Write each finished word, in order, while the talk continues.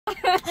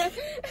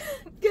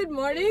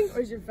morning.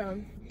 Where's your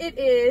phone? It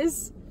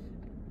is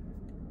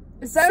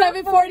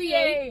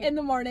 7:48 in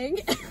the morning.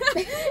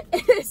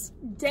 It is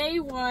day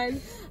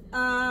 1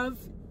 of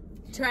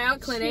Tryout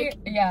Clinic.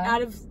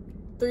 Out of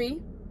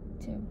 3.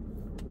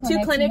 2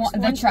 clinics,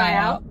 1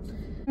 tryout.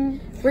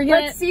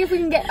 Let's see if we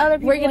can get other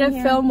people. We're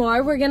gonna film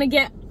more. We're gonna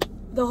get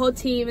the whole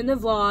team in the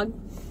vlog.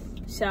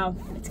 So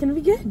it's gonna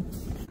be good.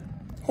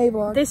 Hey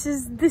vlog. This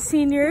is the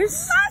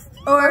seniors.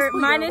 Or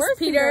minus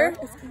Peter.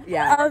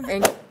 Yeah.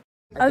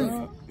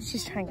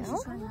 She's trying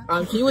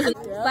out. He was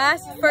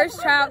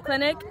first tryout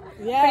clinic.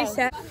 Yeah. Pretty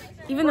sad.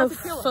 Even though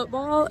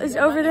football is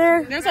over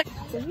there.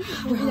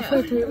 We're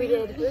halfway through. We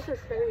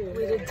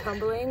did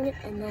tumbling,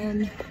 and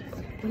then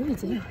what did we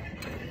do?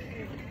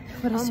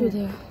 What else did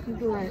we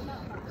do?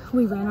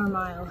 We ran our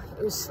mile.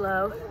 It was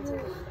slow.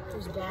 It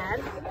was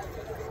bad.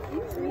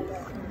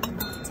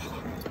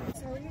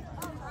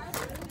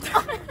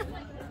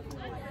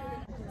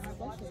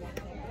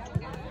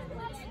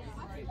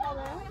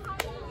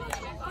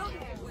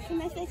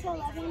 Can I stay till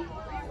 11?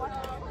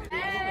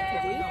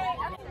 Hey!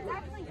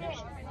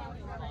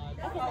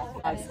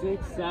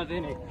 6,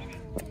 7, 8.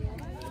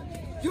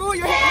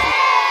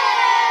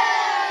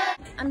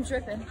 I'm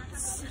dripping.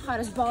 It's hot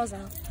as balls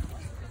out.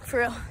 For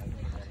real.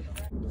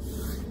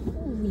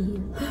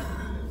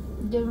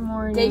 Good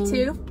morning. Day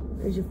 2.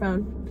 There's your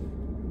phone.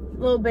 A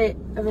little bit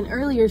of an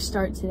earlier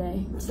start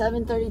today.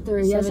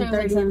 7:33.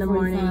 7:30 in the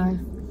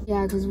morning.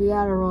 Yeah, because we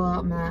had to roll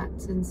out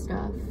mats and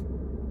stuff.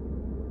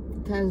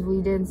 Because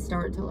we didn't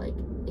start till like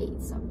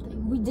 8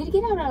 something. We did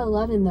get out at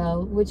 11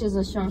 though, which is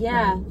a shock.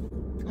 Yeah.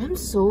 I'm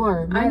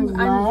sore. I'm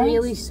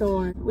really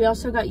sore. We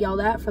also got yelled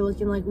at for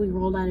looking like we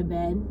rolled out of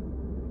bed.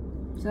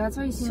 So that's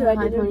why you see my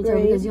high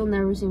ponytail, because you'll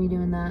never see me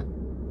doing that.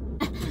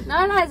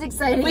 Not as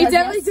exciting. We as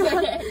definitely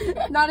yesterday.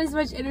 don't. Not as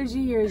much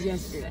energy here as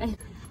yesterday.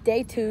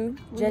 Day 2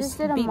 just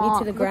beat me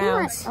to the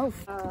ground.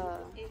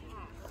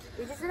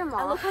 We just did a mall.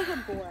 I look like a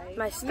boy.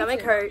 My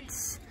stomach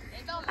hurts.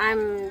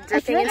 I'm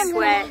dripping in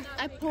sweat.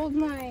 I pulled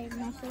my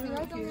muscle.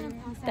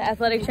 The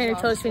athletic trainer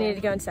told us we needed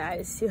to go inside.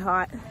 It's too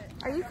hot.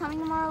 Are you coming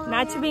tomorrow?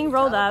 Mats are being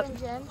rolled up.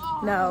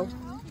 No.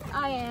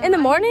 I am. In the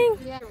morning?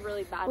 Yeah.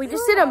 Really bad. We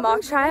just did a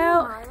mock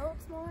tryout.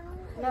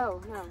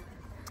 No.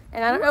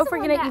 And I don't know if we're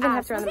going to even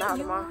have to run the mile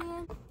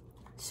tomorrow.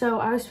 So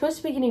I was supposed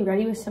to be getting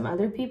ready with some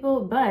other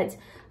people, but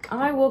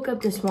I woke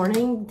up this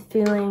morning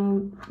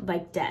feeling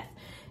like death.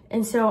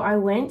 And so I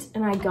went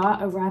and I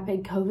got a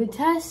rapid COVID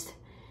test,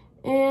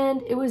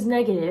 and it was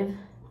negative,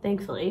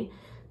 thankfully.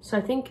 So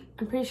I'm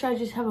pretty sure I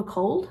just have a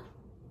cold.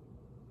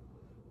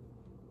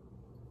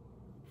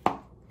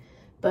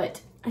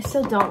 But I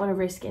still don't want to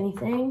risk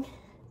anything.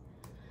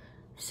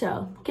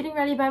 So getting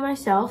ready by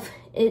myself.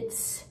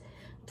 It's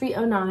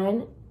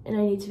 3:09 and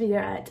I need to be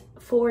there at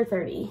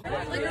 4:30.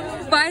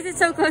 Why is it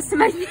so close to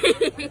my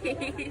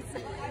face?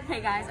 Hey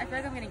guys, I feel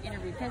like I'm getting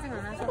interviewed. Can I take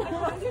my mask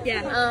off?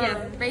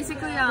 Yeah.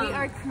 Basically, we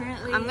are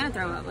currently. I'm gonna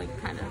throw up, like,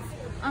 kind of.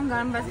 I'm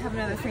about to have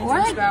another 3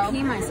 months ago.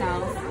 Pee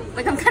myself.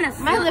 Like, I'm kind of.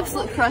 My lips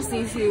look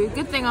crusty too.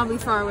 Good thing I'll be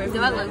far away. Do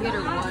I look good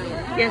or what?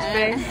 Yes,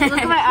 babe. Look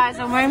at my eyes.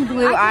 I'm wearing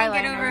blue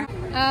eyeliner.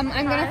 I'm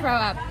gonna throw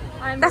up.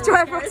 That's what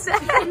everyone said.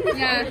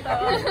 Yeah.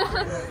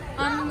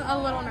 I'm a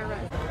little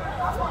nervous.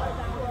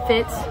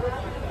 Fits.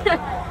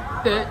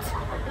 Fits.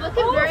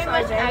 Looking very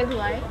much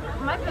egg-like.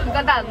 You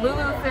got that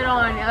Lulu fit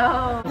on,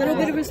 yo. A little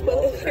bit of a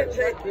spoiler,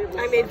 but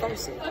I made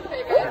varsity.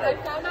 Okay, guys, I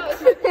found out.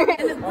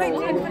 And then wait,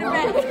 put it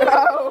back.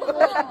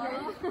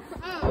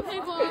 Oh, hey,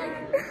 boy.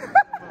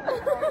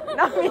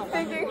 Not me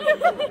thinking.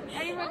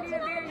 Anyone need a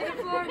bigger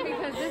uniform?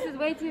 Because this is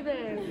way too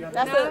big.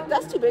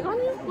 That's too big on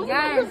you?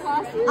 Yes.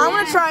 I'm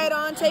gonna try it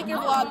on. Take your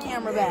vlog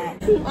camera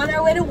back. On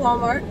our way to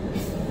Walmart.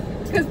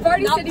 Because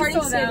Party Not City Party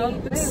sold City. out.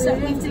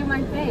 Let me do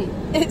my face.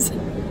 It's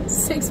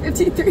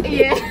 6:53.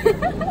 Yeah.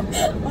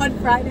 On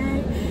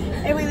Friday.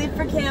 And we leave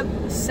for camp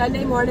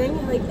Sunday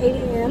morning, like 8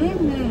 a.m.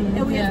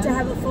 And we have to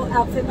have a full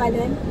outfit by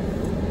then.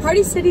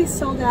 Party City is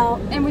sold out.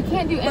 And we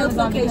can't do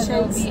Amazon because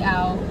it'll locations. be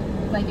out.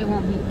 Like, it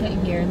won't be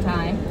getting here in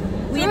time.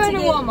 We So have we're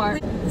to going to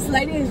Walmart. This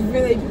lighting is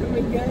really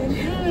doing good.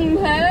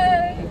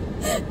 Hey.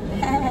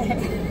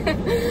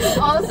 Hey.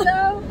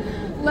 Also,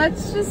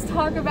 let's just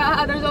talk about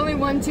how there's only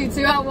one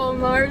tutu at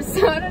Walmart,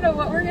 so I don't know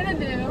what we're gonna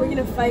do. We're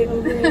gonna fight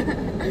over it.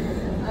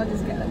 I'll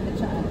just get like the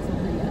child,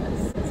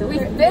 yes. So we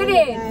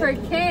fitted for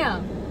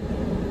camp.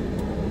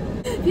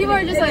 People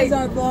are just like,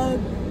 our vlog.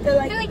 They're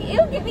like,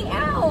 ew, get me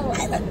out.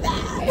 I look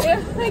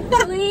bad. Like,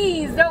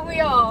 please, don't we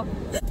all?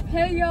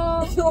 Hey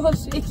y'all. You're all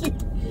shaky.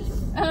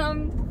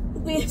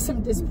 We have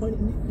some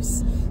disappointing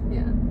news.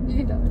 Yeah, you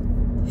can tell it.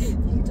 You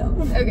can tell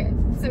them. Okay,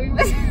 so we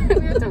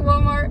went to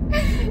Walmart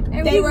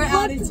and They we were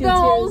out of looked the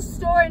whole tutus.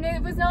 store and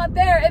it was not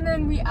there. And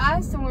then we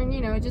asked someone,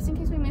 you know, just in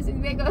case we miss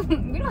it, they go,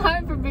 we don't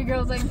have it for big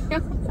girls like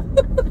you.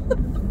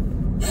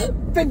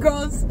 Big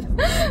girls,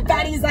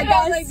 baddies like I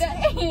us. was like,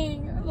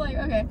 dang. I'm like,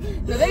 okay.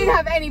 So they didn't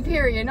have any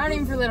period, not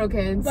even for little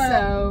kids, But,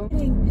 so.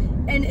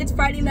 And it's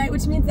Friday night,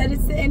 which means that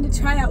it's the end of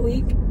tryout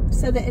week.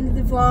 So the end of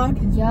the vlog.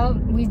 Yep,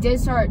 we did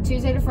start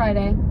Tuesday to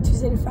Friday.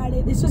 Tuesday to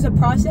Friday. This was a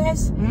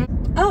process.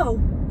 Mm-hmm. Oh,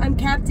 I'm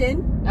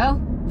captain.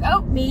 Oh,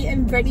 Me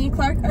and Brittany and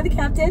Clark are the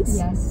captains.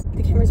 Yes.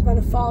 The camera's about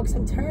to fall because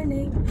I'm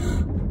turning.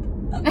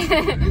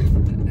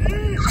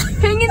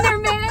 Hang in there,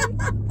 man.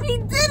 He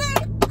did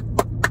it.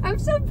 I'm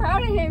so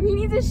proud of him. He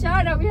needs a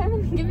shout out. We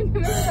haven't given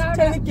him a shout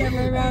out. Turn the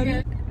camera around.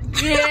 Okay.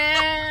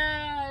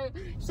 Yeah.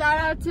 Shout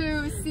out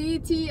to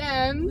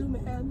CTM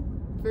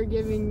for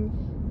giving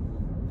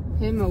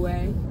him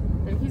away.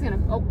 He's gonna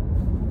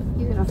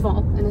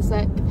fall in a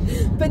sec.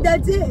 But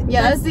that's it.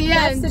 Yeah, that's the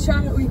end. That's the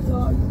Tryout week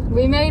vlog.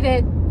 We made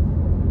it.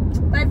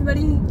 Bye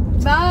everybody.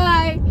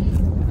 Bye.